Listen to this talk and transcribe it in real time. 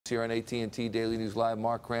here on AT&T Daily News Live.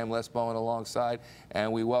 Mark Cram, Les Bowen alongside,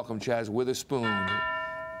 and we welcome Chazz Witherspoon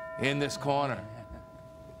in this corner.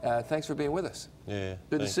 Thanks for being with us. Yeah,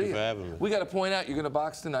 good to see you. For having me. We got to point out you're going to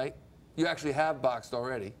box tonight. You actually have boxed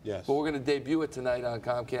already. Yes. But we're going to debut it tonight on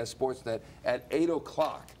Comcast Sportsnet at 8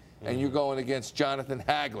 o'clock. And you're going against Jonathan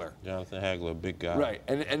Haggler. Jonathan Haggler, big guy. Right,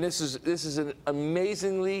 and this is an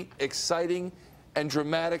amazingly exciting and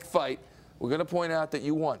dramatic fight. We're going to point out that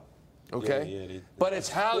you won, okay? Yeah, but it's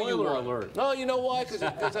how you won. Alert. No, you know why?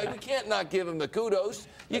 Because we can't not give him the kudos.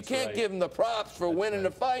 You can't give him the props for winning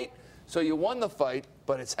the fight. So you won the fight,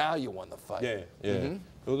 but it's how you won the fight. Yeah. It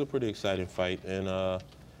was a pretty exciting fight, and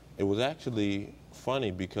it was actually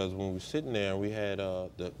funny because when we were sitting there, we had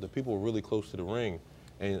the people were really close to the ring.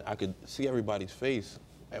 And I could see everybody's face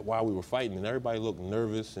while we were fighting, and everybody looked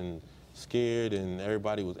nervous and scared, and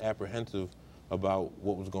everybody was apprehensive about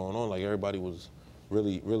what was going on. Like, everybody was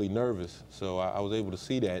really, really nervous. So I was able to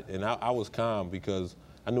see that, and I was calm because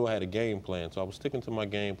I knew I had a game plan. So I was sticking to my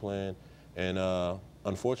game plan, and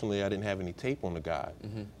unfortunately, I didn't have any tape on the guy.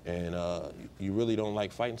 And you really don't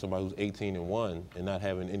like fighting somebody who's 18-1 and not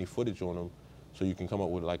having any footage on him, so you can come up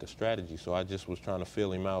with like a strategy. So I just was trying to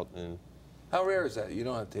feel him out. And how rare is that? You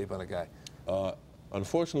don't have tape on a guy.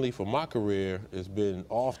 Unfortunately for my career, it's been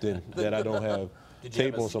often that I don't have tape on somebody. Did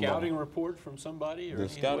you have a scouting report from somebody? Or the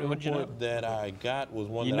scouting report that I got was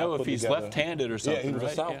one that I put if he's together. left-handed or something, Yeah, he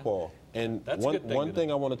was a southpaw. Yeah. And one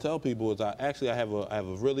thing I want to tell people is I have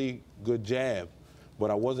a really good jab,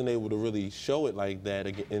 but I wasn't able to really show it like that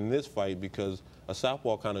in this fight because a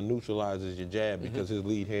southpaw kind of neutralizes your jab because his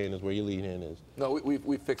lead hand is where your lead hand is. No,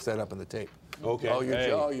 we fixed that up in the tape. Okay.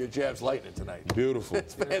 Oh, your jab's lightning tonight. Beautiful.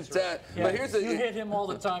 It's fantastic. Yeah, but here's you hit him all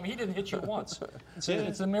the time. He didn't hit you once.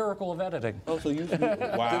 It's a miracle of editing. Oh, so you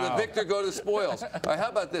wow. To the victor go the spoils. All right, how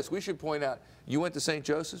about this? We should point out, you went to St.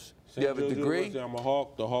 Joseph's. You have a degree. I'm a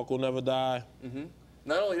Hawk. The Hawk will never die.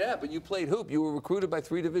 Not only that, but you played hoop. You were recruited by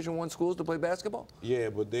 3 Division I schools to play basketball? Yeah,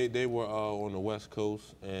 but they were on the West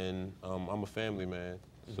Coast, and I'm a family man.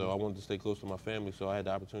 So I wanted to stay close to my family, so I had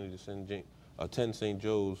the opportunity to attend St.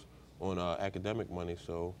 Joe's on academic money,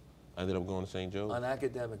 so I ended up going to St. Joe's. On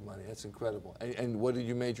academic money, that's incredible. And what did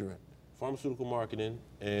you major in? Pharmaceutical marketing,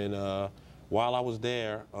 and while I was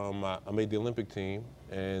there, I made the Olympic team,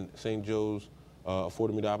 and St. Joe's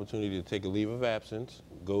afforded me the opportunity to take a leave of absence,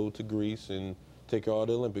 go to Greece and take all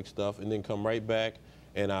the Olympic stuff, and then come right back,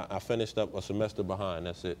 and I finished up a semester behind,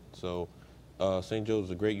 that's it. So St. Joe's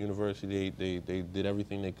is a great university. They did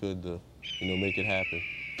everything they could to, make it happen.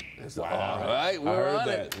 Wow. All right, we're on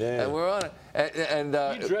it. Yeah. And we're on it.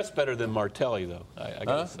 And you dress better than Martelli, though, I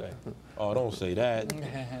got to say. Oh, don't say that.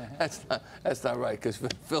 That's not right, because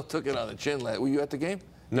Phil took it on the chin. Were you at the game?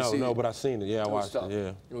 No, but I seen it. Yeah, I watched it.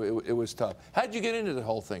 Yeah, it was tough. How'd you get into the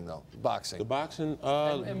whole thing, though? Boxing. The boxing.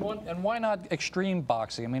 And why not extreme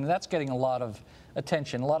boxing? I mean, that's getting a lot of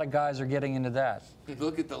attention. A lot of guys are getting into that.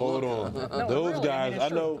 Look at the Hold on. Those really, guys, I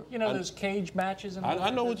know. You know, those cage matches and all I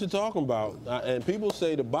know what you're talking about. And people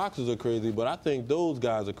say the boxers are crazy, but I think those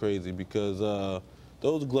guys are crazy because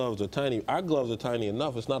those gloves are tiny. Our gloves are tiny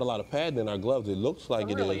enough. It's not a lot of padding in our gloves. It looks like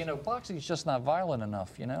it is. You know, boxing's just not violent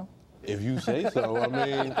enough, you know? If you say so. I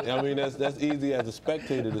mean that's easy as a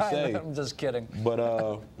spectator to say. I'm just kidding. But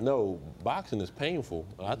no, boxing is painful.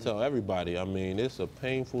 I tell everybody. I mean, it's a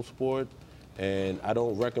painful sport, and I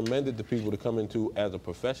don't recommend it to people to come into as a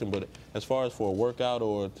profession. But as far as for a workout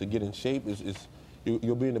or to get in shape,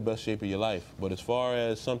 you'll be in the best shape of your life. But as far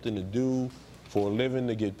as something to do for a living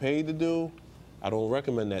to get paid to do, I don't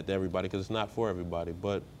recommend that to everybody because it's not for everybody.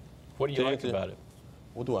 But what do you like about it?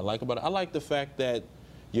 What do I like about it? I like the fact that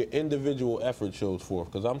your individual effort shows forth,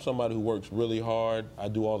 because I'm somebody who works really hard. I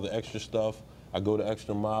do all the extra stuff. I go the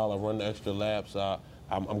extra mile. I run the extra laps.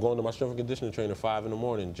 I'm going to my strength and conditioning trainer 5 in the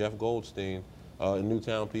morning, Jeff Goldstein in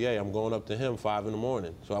Newtown, PA. I'm going up to him 5 in the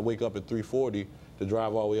morning. So I wake up at 3:40 to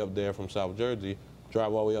drive all the way up there from South Jersey,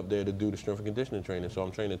 drive all the way up there to do the strength and conditioning training. So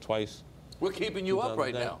I'm training twice. We're keeping you up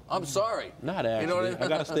right now. I'm sorry. Not actually. You know what I mean? I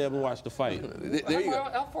got to stay up and watch the fight. There you go.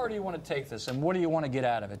 How far do you want to take this, and what do you want to get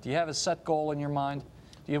out of it? Do you have a set goal in your mind?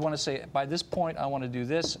 Do you want to say, by this point, I want to do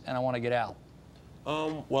this, and I want to get out?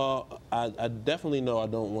 Well, I definitely know I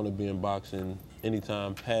don't want to be in boxing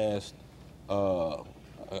anytime past, I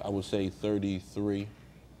would say 33,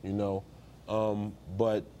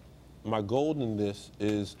 But my goal in this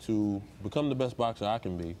is to become the best boxer I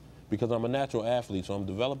can be, because I'm a natural athlete, so I'm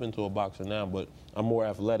developing to a boxer now, but I'm more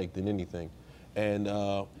athletic than anything. And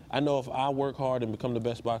I know if I work hard and become the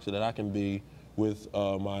best boxer that I can be, with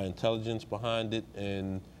my intelligence behind it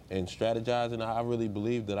and strategizing, I really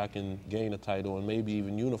believe that I can gain a title and maybe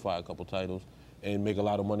even unify a couple titles and make a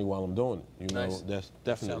lot of money while I'm doing it. You know, Nice. that's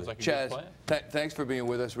definitely. Sounds like a good Chazz, plan. thanks for being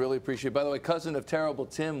with us. Really appreciate it. By the way, cousin of terrible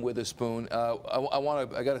Tim Witherspoon, I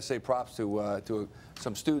got to say props to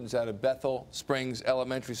some students out of Bethel Springs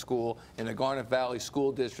Elementary School in the Garnet Valley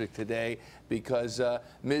School District today, because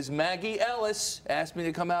Ms. Maggie Ellis asked me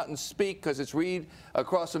to come out and speak because it's Read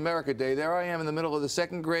Across America Day. There I am in the middle of the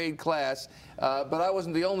 2nd grade class, but I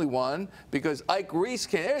wasn't the only one, because Ike Reese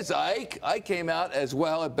came. There's Ike. Ike came out as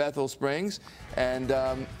well at Bethel Springs and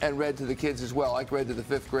read to the kids as well. Ike read to the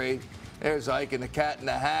 5th grade. There's Ike in the Cat in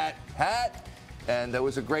the Hat. And it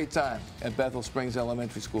was a great time at Bethel Springs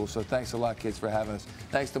Elementary School. So thanks a lot, kids, for having us.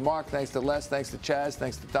 Thanks to Mark, thanks to Les, thanks to Chazz,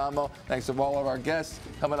 thanks to Damo, thanks to all of our guests.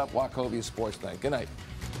 Coming up, Wachovia Sports Night. Good night.